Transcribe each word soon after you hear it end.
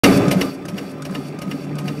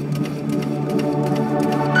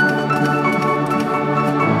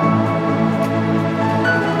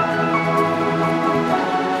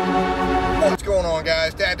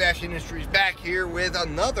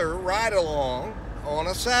another ride along on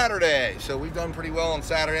a Saturday. So we've done pretty well on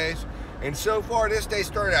Saturdays. And so far this day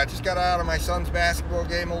started out, just got out of my son's basketball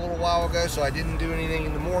game a little while ago, so I didn't do anything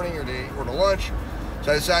in the morning or the lunch.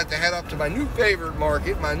 So I decided to head up to my new favorite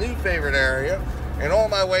market, my new favorite area. And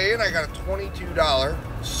on my way in, I got a $22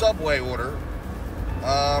 Subway order.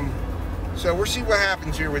 So we'll see what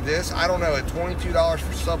happens here with this. I don't know, at $22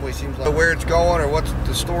 for Subway seems like where it's going or what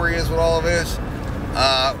the story is with all of this.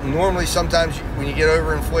 Normally, sometimes when you get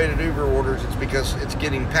overinflated Uber orders, it's because it's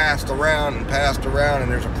getting passed around,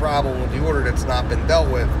 and there's a problem with the order that's not been dealt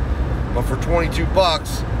with. But for 22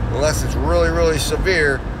 bucks, unless it's really, really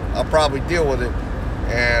severe, I'll probably deal with it,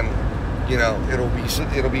 and you know,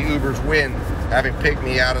 it'll be Uber's win having picked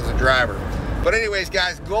me out as a driver. But anyways,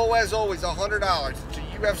 guys, goal as always, $100. It's a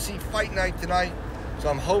UFC fight night tonight, so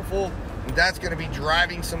I'm hopeful that's going to be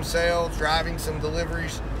driving some sales, driving some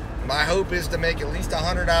deliveries. My hope is to make at least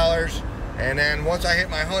 $100, and then once I hit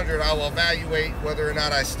my 100, I will evaluate whether or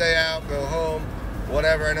not I stay out, go home,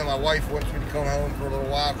 whatever. I know my wife wants me to come home for a little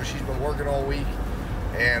while because she's been working all week,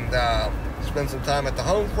 and spend some time at the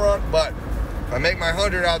home front. But if I make my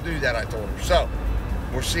 100, I'll do that, I told her. So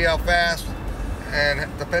we'll see how fast, and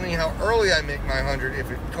depending how early I make my 100,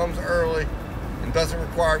 if it comes early and doesn't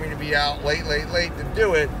require me to be out late to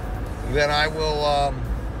do it, then I will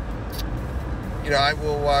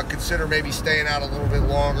consider maybe staying out a little bit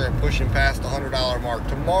longer and pushing past the $100 mark.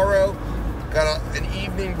 Tomorrow, got an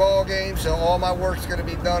evening ball game, so all my work's going to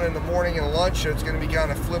be done in the morning and lunch, so it's going to be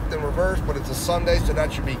kind of flipped in reverse, but it's a Sunday, so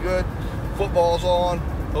that should be good. Football's on.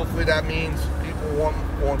 Hopefully that means people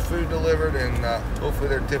want food delivered, and hopefully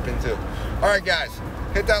they're tipping too. All right, guys,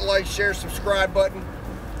 hit that like, share, subscribe button.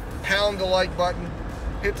 Pound the like button.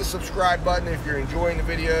 Hit the subscribe button if you're enjoying the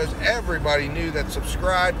videos. Everybody new that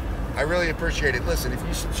subscribed, I really appreciate it. Listen, if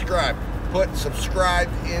you subscribe, put subscribe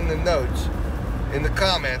in the notes, in the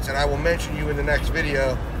comments, and I will mention you in the next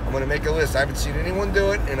video. I'm going to make a list. I haven't seen anyone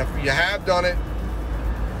do it, and if you have done it,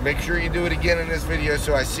 make sure you do it again in this video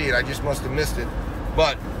so I see it. I just must have missed it.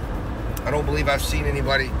 But I don't believe I've seen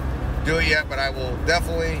anybody do it yet, but I will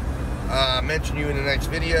definitely mention you in the next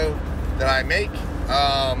video that I make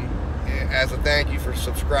as a thank you for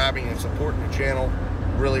subscribing and supporting the channel.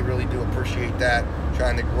 Really, really do appreciate that.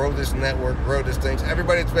 Trying to grow this network, grow this thing.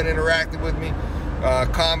 Everybody that's been interacting with me,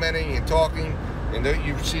 commenting and talking, and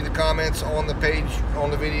you see the comments on the page,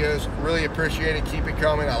 on the videos, really appreciate it. Keep it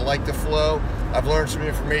coming. I like the flow. I've learned some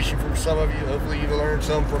information from some of you. Hopefully you've learned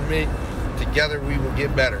some from me. Together we will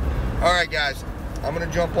get better. All right, guys, I'm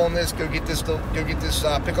gonna jump on this, go get this,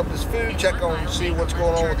 pick up this food, check on, see what's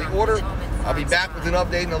going on with the order. I'll be back with an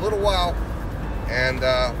update in a little while, and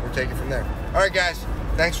we'll take it from there. All right, guys,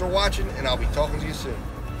 thanks for watching, and I'll be talking to you soon.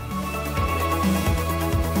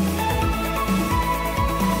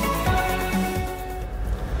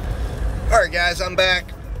 All right, guys, I'm back.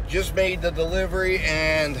 Just made the delivery,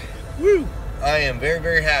 and woo, I am very,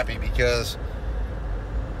 very happy because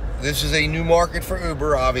this is a new market for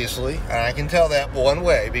Uber, obviously, and I can tell that one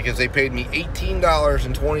way because they paid me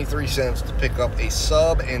 $18.23 to pick up a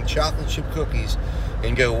sub and chocolate chip cookies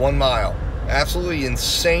and go 1 mile. Absolutely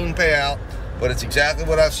insane payout, but it's exactly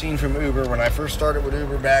what I've seen from Uber. When I first started with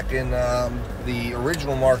Uber back in the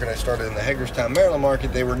original market, I started in the Hagerstown, Maryland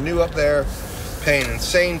market. They were new up there, paying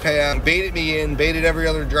insane payout, baited me in, baited every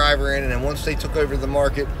other driver in, and then once they took over the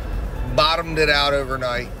market, bottomed it out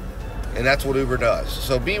overnight. And that's what Uber does.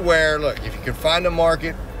 So beware. Look, if you can find a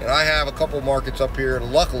market, and I have a couple markets up here,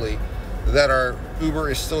 luckily, that Uber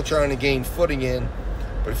is still trying to gain footing in.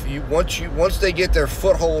 But if once they get their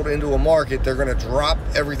foothold into a market, they're going to drop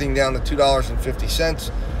everything down to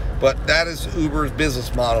 $2.50. But that is Uber's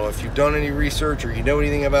business model. If you've done any research or you know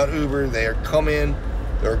anything about Uber, their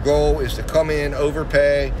goal is to come in,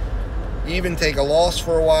 overpay, even take a loss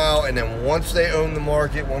for a while, and then once they own the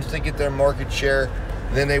market, once they get their market share,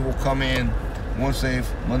 then they will come in. Once they've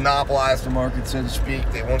monopolized the market, so to speak,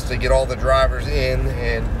 once they get all the drivers in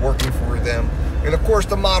and working for them. And of course,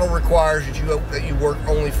 the model requires that you work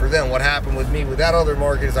only for them. What happened with me with that other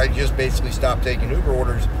market is I just basically stopped taking Uber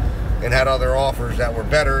orders and had other offers that were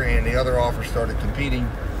better, and the other offers started competing,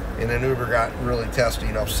 and then Uber got really testy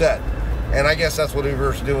and upset. And I guess that's what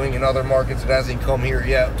Uber's doing in other markets. It hasn't come here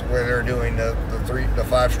yet, to where they're doing the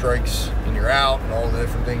 5 strikes and you're out, and all the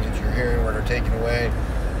different things that you're hearing where they're taking away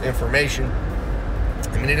information.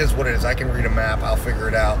 I mean, it is what it is. I can read a map, I'll figure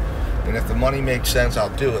it out, and if the money makes sense,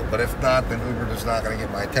 I'll do it. But if not, then Uber is not going to get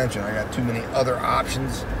my attention. I got too many other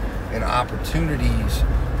options and opportunities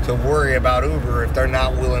to worry about Uber if they're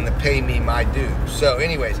not willing to pay me my due. So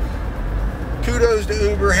anyways, kudos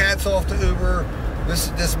to Uber, hats off to Uber.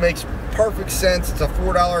 This makes perfect sense. It's a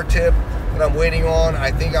 $4 tip. that I'm waiting on.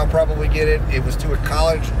 I think I'll probably get it. It was to a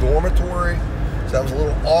college dormitory, so that was a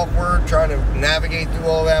little awkward trying to navigate through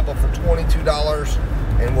all that, but for $22,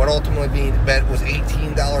 and what ultimately being bet was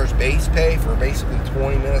 $18 base pay for basically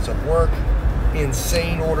 20 minutes of work.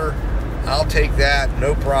 Insane order. I'll take that,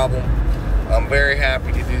 no problem. I'm very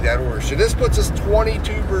happy to do that order. So this puts us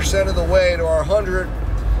 22% of the way to our 100.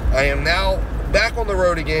 I am now back on the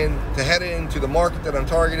road again to head into the market that I'm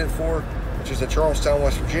targeted for, which is the Charlestown,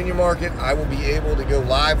 West Virginia market. I will be able to go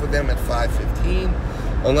live with them at 5:15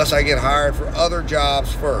 unless I get hired for other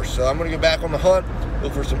jobs first. So I'm going to go back on the hunt,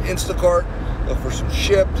 look for some Instacart, look for some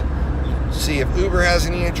Shipt, see if Uber has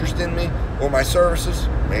any interest in me or my services,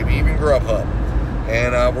 maybe even GrubHub.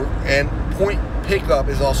 And Point Pickup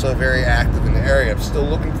is also very active in the area. I'm still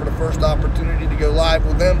looking for the first opportunity to go live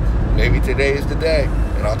with them. Maybe today is the day,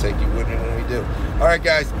 and I'll take you with me when we do. All right,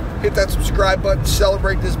 guys, hit that subscribe button,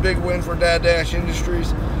 celebrate this big win for DoorDash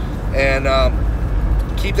Industries, and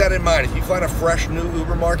keep that in mind. If you find a fresh new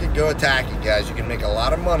Uber market, go attack it, guys. You can make a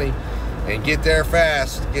lot of money and get there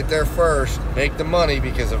fast, get there first, make the money,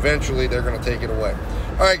 because eventually they're going to take it away.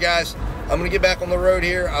 All right, guys, I'm going to get back on the road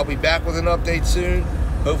here. I'll be back with an update soon.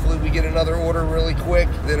 Hopefully we get another order really quick,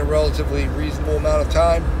 within a relatively reasonable amount of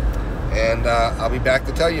time, and I'll be back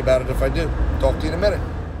to tell you about it if I do. Talk to you in a minute.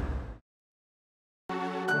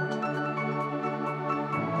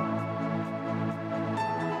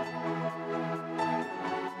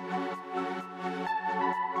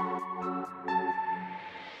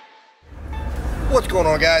 What's going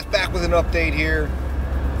on, guys? Back with an update here.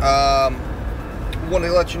 Want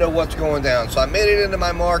to let you know what's going down. So I made it into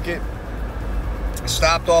my market,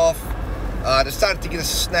 stopped off, decided to get a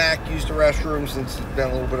snack, use the restroom since it's been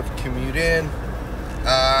a little bit of a commute in,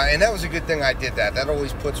 and that was a good thing I did that. That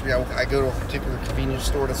always puts me, I go to a particular convenience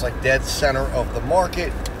store that's like dead center of the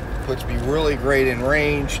market, puts me really great in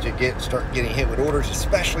range to start getting hit with orders,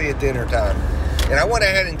 especially at dinner time. And I went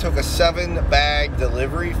ahead and took a 7-bag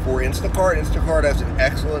delivery for Instacart. Instacart has an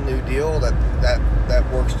excellent new deal that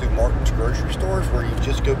works through Martin's grocery stores, where you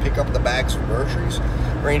just go pick up the bags of groceries.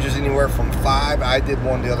 Ranges anywhere from $5. I did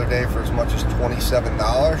one the other day for as much as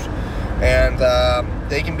 $27, and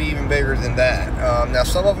they can be even bigger than that. Now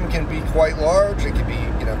some of them can be quite large. It could be,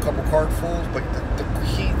 you know, a couple cartfuls. But the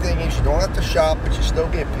key thing is you don't have to shop, but you still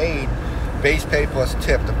get paid base pay plus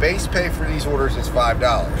tip. The base pay for these orders is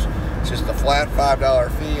 $5. It's just a flat $5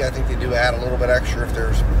 fee. I think they do add a little bit extra if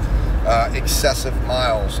there's excessive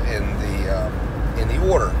miles in the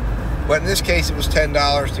order. But in this case, it was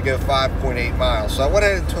 $10 to go 5.8 miles. So I went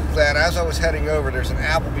ahead and took that. As I was heading over, there's an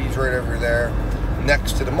Applebee's right over there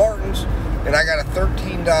next to the Martins, and I got a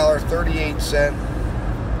 $13.38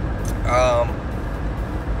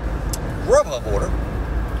 GrubHub order.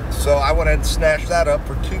 So I went ahead and snatched that up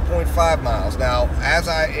for 2.5 miles. Now, as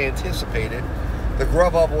I anticipated, the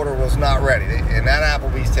GrubHub order was not ready, and that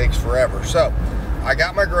Applebee's takes forever. So I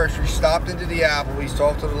got my groceries, stopped into the Applebee's,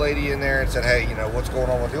 talked to the lady in there and said, hey, you know, what's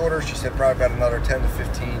going on with the order? She said probably about another 10 to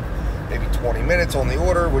 15, maybe 20 minutes on the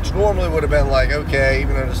order, which normally would have been like, okay,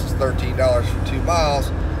 even though this is $13 for 2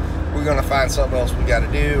 miles, we're going to find something else we got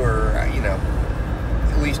to do, or, you know,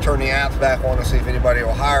 at least turn the apps back on to see if anybody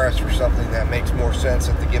will hire us for something that makes more sense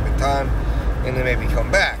at the given time, and then maybe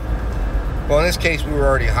come back. Well, in this case, we were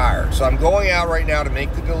already hired. So I'm going out right now to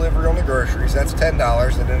make the delivery on the groceries. That's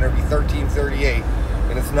 $10, and then it'll be $13.38,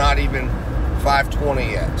 and it's not even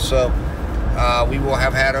 $5.20 yet. So we will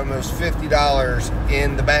have had almost $50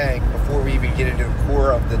 in the bank before we even get into the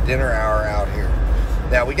core of the dinner hour out here.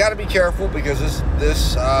 Now, we got to be careful, because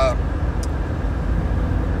this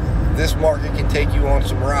market can take you on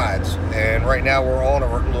some rides, and right now we're on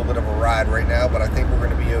a little bit of a ride right now, but I think we're going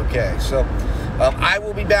to be okay. So I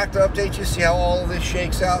will be back to update you, see how all of this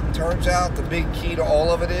shakes out and turns out. The big key to all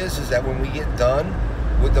of it is that when we get done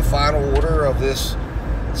with the final order of this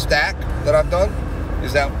stack that I've done,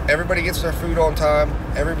 is that everybody gets their food on time,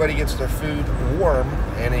 everybody gets their food warm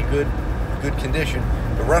and in good condition.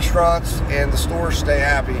 The restaurants and the stores stay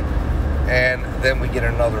happy, and then we get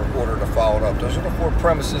another order to follow it up. Those are the 4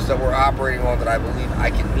 premises that we're operating on that I believe I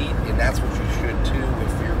can meet, and that's what you should too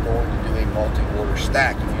if you're going to do a multi-order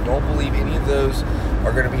stack. If you don't believe any of those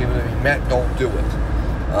are going to be able to be met, don't do it.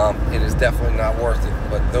 It is definitely not worth it,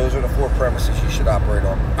 but those are the 4 premises you should operate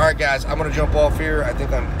on. All right, guys, I'm going to jump off here. I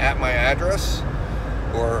think I'm at my address,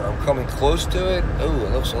 or I'm coming close to it. Oh,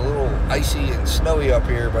 it looks a little icy and snowy up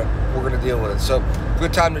here, but we're going to deal with it. So,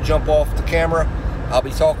 good time to jump off the camera. I'll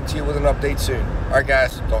be talking to you with an update soon. All right,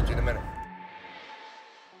 guys, talk to you in a minute.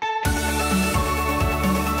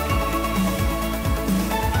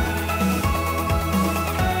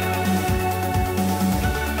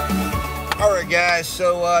 All right, guys,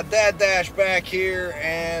 so Dad Dash back here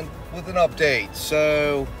and with an update.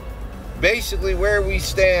 So basically where we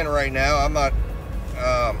stand right now,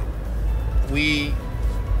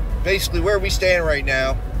 where we stand right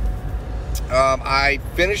now, I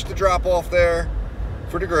finished the drop off there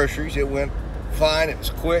for the groceries. It went fine, it was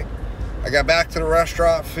quick. I got back to the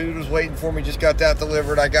restaurant, food was waiting for me, just got that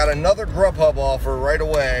delivered. I got another GrubHub offer right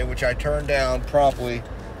away, which I turned down promptly.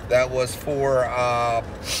 That was for,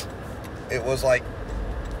 it was like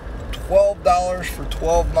 $12 for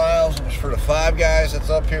 12 miles. It was for the 5 guys that's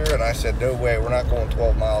up here, and I said, no way, we're not going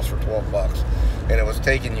 12 miles for 12 bucks. And it was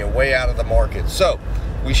taking you way out of the market. So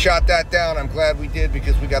we shot that down. I'm glad we did,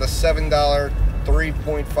 because we got a $7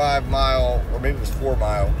 3.5 mile, or maybe it was 4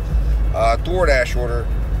 mile, DoorDash order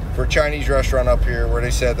for a Chinese restaurant up here, where they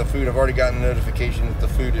said the food, I've already gotten a notification that the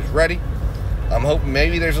food is ready. I'm hoping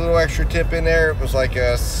maybe there's a little extra tip in there. It was like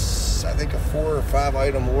I think a 4 or 5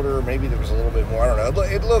 item order. Maybe there was a little bit more. I don't know.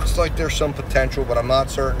 It looks like there's some potential, but I'm not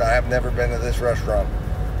certain. I have never been to this restaurant.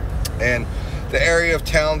 And the area of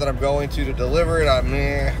town that I'm going to deliver it, I'm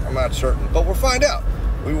not certain. But we'll find out.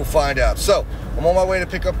 We will find out. So I'm on my way to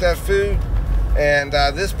pick up that food. And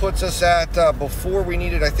this puts us at, before we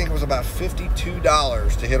needed, I think it was about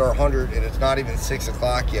 $52 to hit our 100, and it's not even 6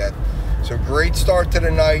 o'clock yet. So great start to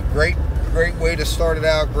the night, great way to start it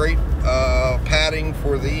out, great padding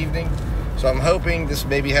for the evening. So I'm hoping this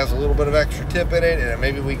maybe has a little bit of extra tip in it, and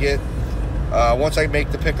maybe we get, once I make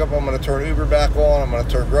the pickup, I'm going to turn Uber back on, I'm going to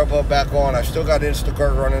turn GrubHub back on. I've still got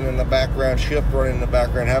Instacart running in the background, Shipt running in the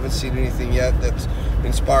background. Haven't seen anything yet that's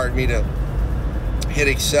inspired me to hit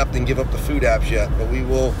accept and give up the food apps yet, but we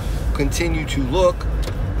will continue to look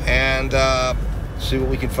and see what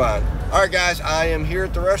we can find. All right, guys, I am here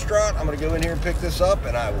at the restaurant. I'm going to go in here and pick this up,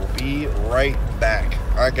 and I will be right back.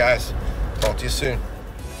 All right, guys, talk to you soon.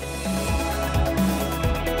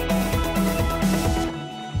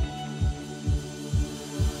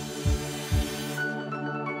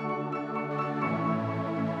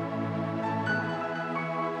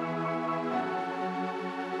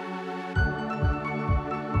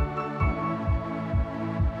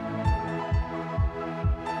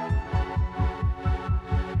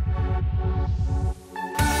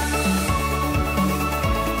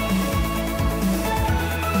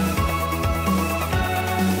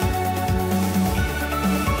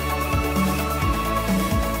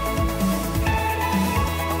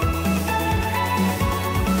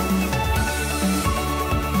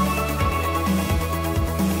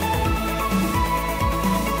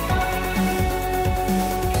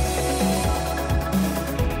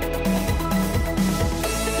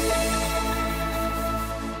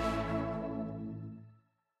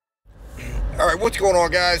 All right, what's going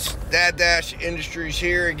on, guys? Dad Dash Industries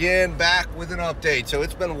here again, back with an update. So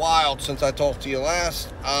it's been wild since I talked to you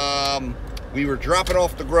last. We were dropping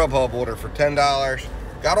off the GrubHub order for $10.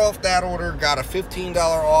 Got off that order, got a $15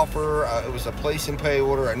 offer. It was a place and pay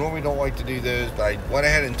order. I normally don't like to do those, but I went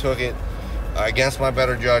ahead and took it against my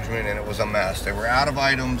better judgment, and it was a mess. They were out of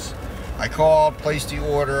items. I called, placed the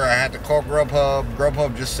order. I had to call GrubHub.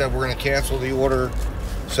 GrubHub just said we're going to cancel the order.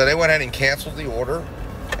 So they went ahead and canceled the order,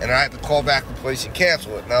 and I had to call back the place and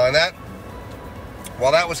cancel it. Now,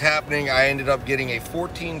 while that was happening, I ended up getting a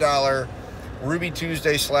 $14 Ruby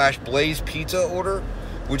Tuesday / Blaze Pizza order,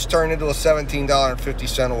 which turned into a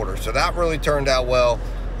 $17.50 order. So that really turned out well.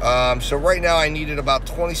 So right now I needed about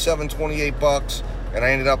 28 bucks, and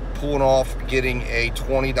I ended up pulling off getting a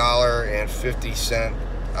 $20.50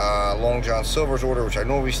 Long John Silver's order, which I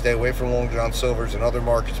normally stay away from Long John Silver's in other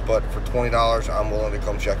markets, but for $20 I'm willing to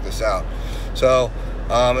come check this out. So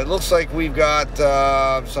it looks like we've got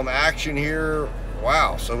some action here.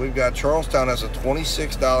 Wow, so we've got Charlestown has a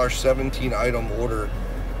 $26 17 item order.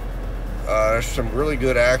 There's some really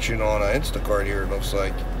good action on Instacart here, it looks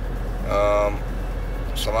like.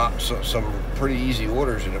 Some pretty easy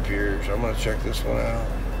orders, it appears. I'm going to check this one out.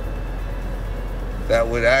 That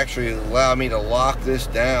would actually allow me to lock this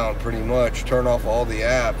down pretty much, turn off all the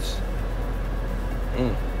apps.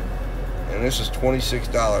 And this is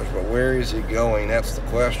 $26, but where is it going? That's the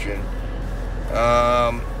question.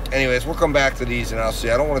 Anyways, we'll come back to these and I'll see.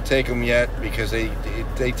 I don't want to take them yet because they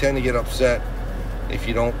tend to get upset if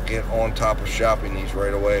you don't get on top of shopping these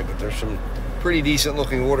right away. But there's some pretty decent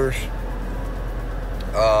looking orders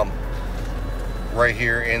right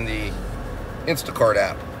here in the Instacart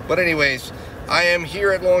app. But anyways, I am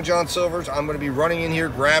here at Long John Silver's. I'm going to be running in here,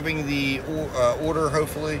 grabbing the order.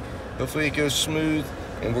 Hopefully it goes smooth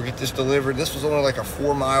and we'll get this delivered. This was only like a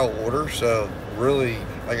 4-mile order, so really,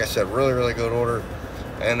 like I said, really good order.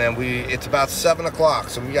 And then it's about 7 o'clock,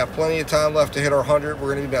 so we got plenty of time left to hit our 100.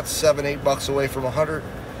 We're going to be about $7-8 away from 100.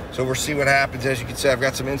 So we'll see what happens. As you can see, I've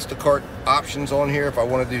got some Instacart options on here if I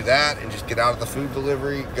want to do that and just get out of the food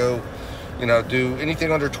delivery, go, you know, do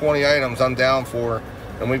anything under 20 items I'm down for.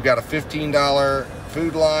 And we've got a $15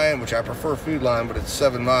 Food Line, which I prefer Food Line, but it's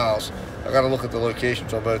 7 miles. I got to look at the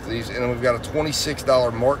locations on both of these. And then we've got a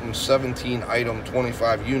 $26 Martin 17 item,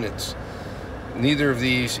 25 units. Neither of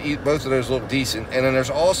these, both of those look decent. And then there's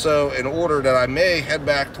also an order that I may head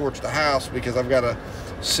back towards the house because I've got a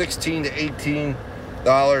 $16 to $18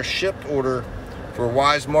 Shipt order for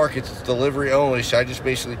Wise Markets. It's delivery only, so I just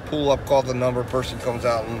basically pull up, call the number, person comes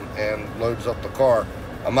out and loads up the car.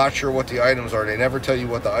 I'm not sure what the items are. They never tell you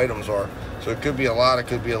what the items are, so it could be a lot, it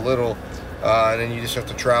could be a little, and then you just have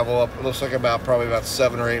to travel up. It looks like probably about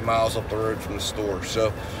 7 or 8 miles up the road from the store.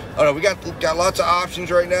 So I don't know, we got lots of options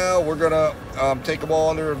right now. We're gonna take them all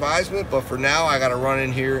under advisement, but for now I got to run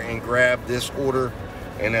in here and grab this order,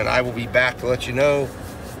 and then I will be back to let you know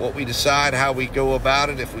what we decide, how we go about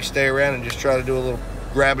it, if we stay around and just try to do a little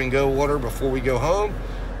grab and go order before we go home,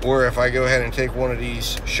 or if I go ahead and take one of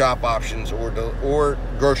these shop options or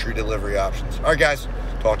grocery delivery options. All right, guys,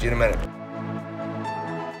 talk to you in a minute.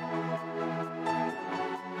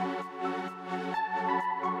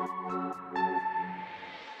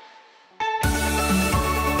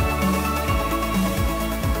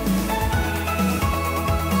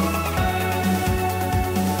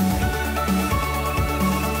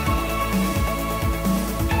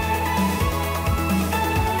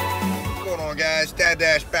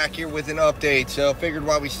 DoorDash back here with an update. So figured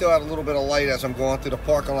while we still have a little bit of light as I'm going through the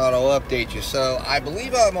parking lot, I'll update you. So I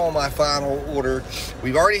believe I'm on my final order.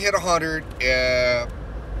 We've already hit 100.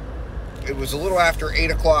 It was a little after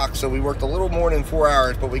 8 o'clock, so we worked a little more than 4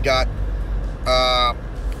 hours, but we got an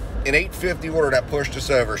 850 order that pushed us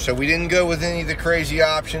over. So we didn't go with any of the crazy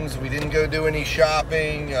options. We didn't go do any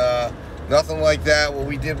shopping, nothing like that. What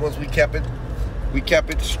we did was we kept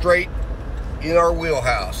it straight in our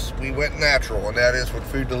wheelhouse. We went natural, and that is with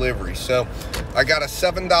food delivery. So I got a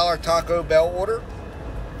 $7 Taco Bell order,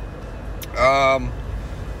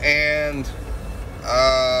 and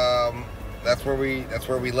that's where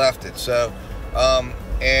we left it. So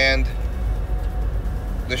and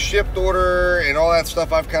the Shipt order and all that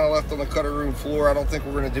stuff I've kind of left on the cutting room floor. I don't think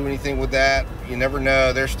we're going to do anything with that. You never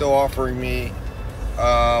know. They're still offering me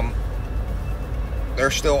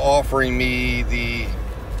the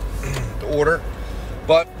order,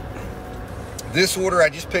 but this order I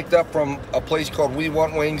just picked up from a place called We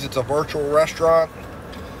Want Wings. It's a virtual restaurant.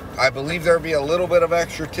 I believe there'll be a little bit of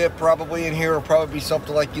extra tip probably in here. It'll probably be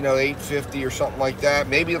something like, you know, $8.50 or something like that.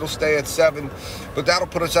 Maybe it'll stay at $7, but that'll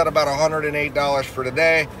put us at about $108 for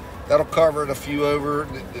today. That'll cover the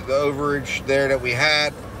overage there that we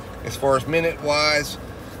had as far as minute wise,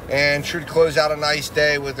 and should close out a nice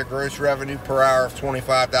day with a gross revenue per hour of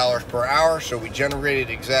 $25 per hour. So we generated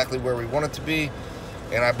exactly where we want it to be,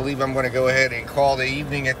 and I believe I'm going to go ahead and call the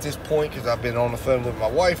evening at this point because I've been on the phone with my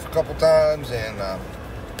wife a couple times, and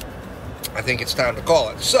I think it's time to call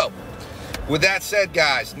it. So with that said,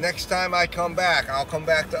 guys, next time I come back, I'll come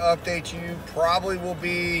back to update you. Probably will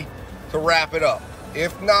be to wrap it up.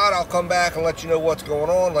 If not, I'll come back and let you know what's going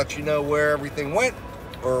on, let you know where everything went,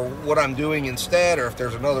 or what I'm doing instead, or if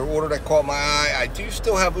there's another order that caught my eye. I do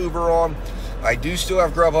still have Uber on. I do still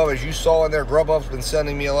have GrubHub. As you saw in there, GrubHub's been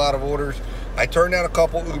sending me a lot of orders. I turned down a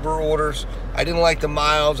couple Uber orders. I didn't like the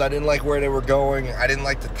miles. I didn't like where they were going. I didn't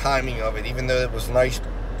like the timing of it. Even though it was a nice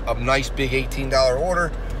big $18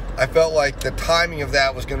 order, I felt like the timing of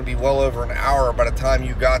that was going to be well over an hour by the time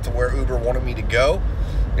you got to where Uber wanted me to go.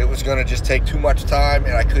 It was going to just take too much time,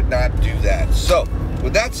 and I could not do that. So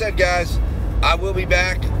with that said, guys, I will be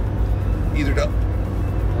back either to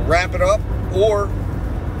wrap it up or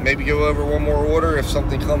maybe go over one more order if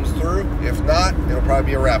something comes through. If not, it'll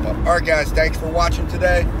probably be a wrap up. All right, guys, thanks for watching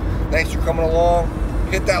today. Thanks for coming along.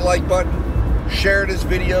 Hit that like button. Share this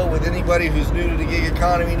video with anybody who's new to the gig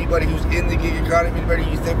economy, anybody who's in the gig economy, anybody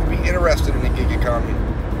you think would be interested in the gig economy.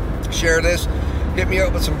 Share this. Hit me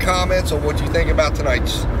up with some comments on what you think about tonight.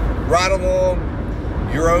 Just ride along.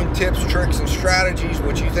 Your own tips, tricks, and strategies,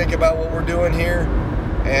 what you think about what we're doing here,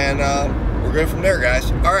 and we'll go from there,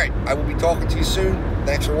 guys. All right, I will be talking to you soon.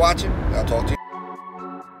 Thanks for watching. I'll talk to you.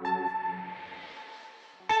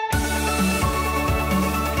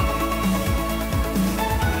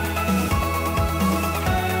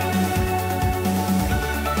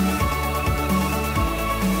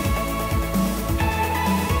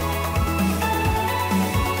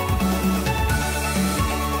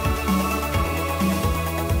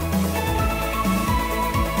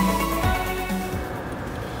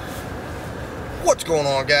 What's going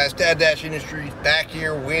on, guys? Dad Dash Industries back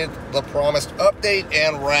here with the promised update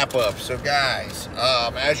and wrap up. So guys,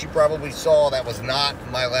 as you probably saw, that was not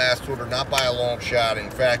my last order, not by a long shot.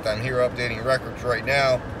 In fact, I'm here updating records right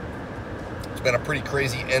now. It's been a pretty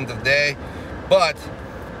crazy end of day, but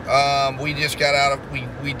we just got out of,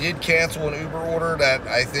 we did cancel an Uber order that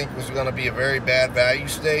I think was going to be a very bad value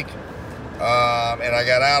steak. And I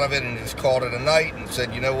got out of it and just called it a night and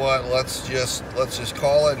said, you know what, let's just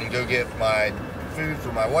call it and go get my food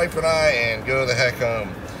for my wife and I and go the heck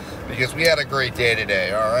home, because we had a great day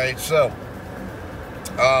today. All right, so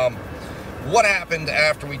what happened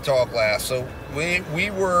after we talked last? So we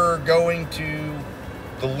were going to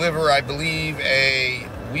deliver, I believe, a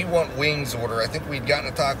We Want Wings order. I think we'd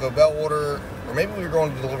gotten a Taco Bell order, or maybe we were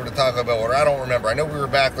going to deliver the Taco Bell order. I don't remember. I know we were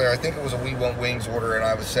back there. I think it was a We Want Wings order, and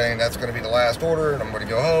I was saying that's going to be the last order, and I'm going to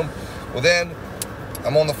go home. Well, then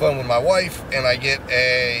I'm on the phone with my wife, and I get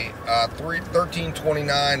a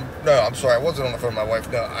 $13.29. No, I'm sorry. I wasn't on the phone with my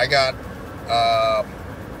wife. No, I got,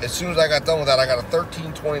 as soon as I got done with that, I got a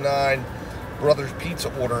 $13.29 Brothers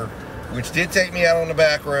Pizza order, which did take me out on the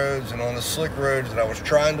back roads and on the slick roads that I was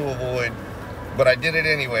trying to avoid, but I did it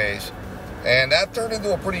anyways. And that turned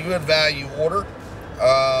into a pretty good value order.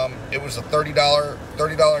 It was a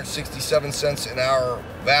 $30.67 an hour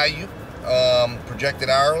value, projected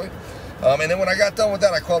hourly. And then when I got done with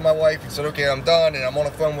that, I called my wife and said, okay, I'm done. And I'm on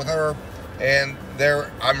the phone with her. And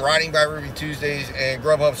I'm riding by Ruby Tuesdays, and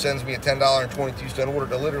GrubHub sends me a $10.22 order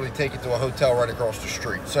to literally take it to a hotel right across the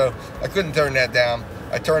street. So I couldn't turn that down.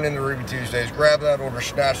 I turned into Ruby Tuesdays, grabbed that order,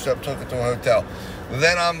 snatched up, took it to a hotel.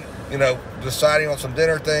 Then I'm, deciding on some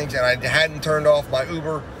dinner things, and I hadn't turned off my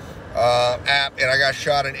Uber app, and I got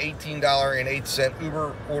shot an $18.08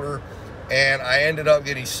 Uber order, and I ended up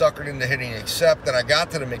getting suckered into hitting accept. And I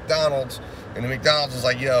got to the McDonald's, and the McDonald's was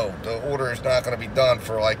like, yo, the order is not going to be done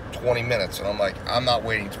for like 20 minutes. And I'm like, I'm not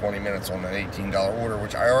waiting 20 minutes on an $18 order,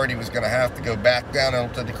 which I already was going to have to go back down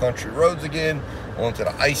onto the country roads again, onto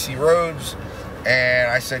the icy roads. And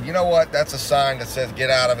I said, you know what, that's a sign that says get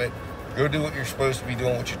out of it. Go do what you're supposed to be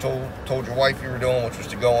doing, what you told your wife you were doing, which was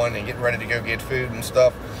to go in and get ready to go get food and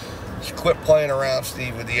stuff. Just quit playing around,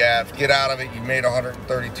 Steve, with the apps. Get out of it. You made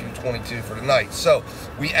 $132.22 for the night. So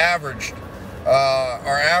we averaged,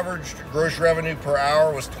 our average gross revenue per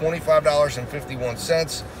hour was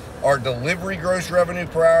 $25.51. Our delivery gross revenue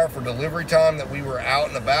per hour for delivery time that we were out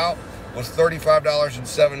and about was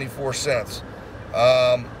 $35.74.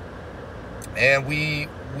 And we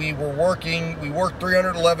worked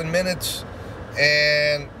 311 minutes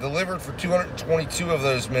and delivered for 222 of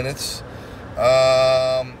those minutes.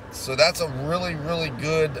 So that's a really, really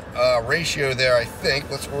good ratio there, I think.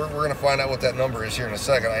 We're going to find out what that number is here in a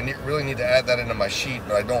second. I really need to add that into my sheet,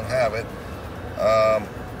 but I don't have it.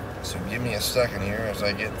 So give me a second here as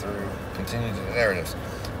I get through. There it is.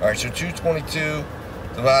 All right, so 222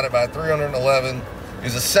 divided by 311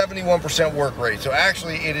 is a 71% work rate. So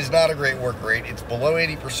actually, it is not a great work rate. It's below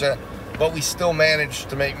 80%, but we still managed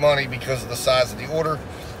to make money because of the size of the order.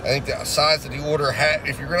 I think the size of the order,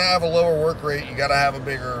 if you're going to have a lower work rate, you got to have a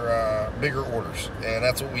bigger orders, and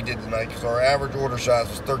that's what we did tonight, because our average order size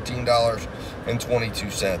was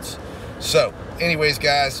 $13.22. So, anyways,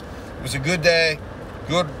 guys, it was a good day.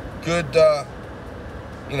 Good.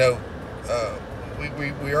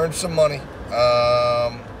 We earned some money.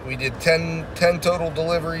 We did 10 total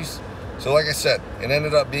deliveries. So like I said, it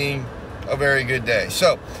ended up being a very good day.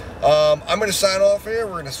 So I'm going to sign off here.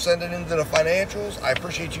 We're going to send it into the financials. I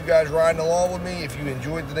appreciate you guys riding along with me. If you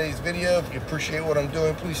enjoyed today's video, if you appreciate what I'm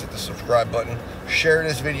doing, please hit the subscribe button. Share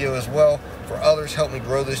this video as well for others. Help me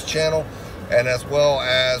grow this channel. And as well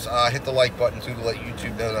as hit the like button too, to let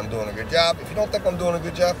YouTube know that I'm doing a good job. If you don't think I'm doing a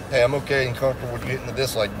good job, hey, I'm okay and comfortable with you hitting the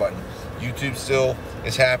dislike button. YouTube still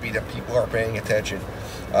is happy that people are paying attention.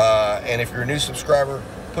 And if you're a new subscriber,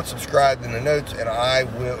 put subscribe in the notes, and I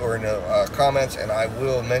will, or in the comments, and I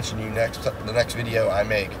will mention you the next video I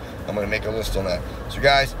make. I'm going to make a list on that. So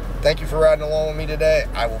guys, thank you for riding along with me today.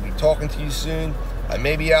 I will be talking to you soon. I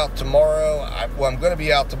may be out tomorrow. I'm going to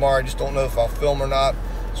be out tomorrow. I just don't know if I'll film or not.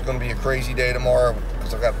 It's going to be a crazy day tomorrow,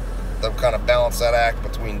 because I've got to kind of balance that act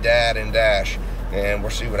between Dad and Dash, and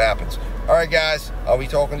we'll see what happens. All right, guys, I'll be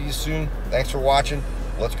talking to you soon. Thanks for watching.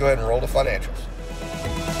 Let's go ahead and roll the financials.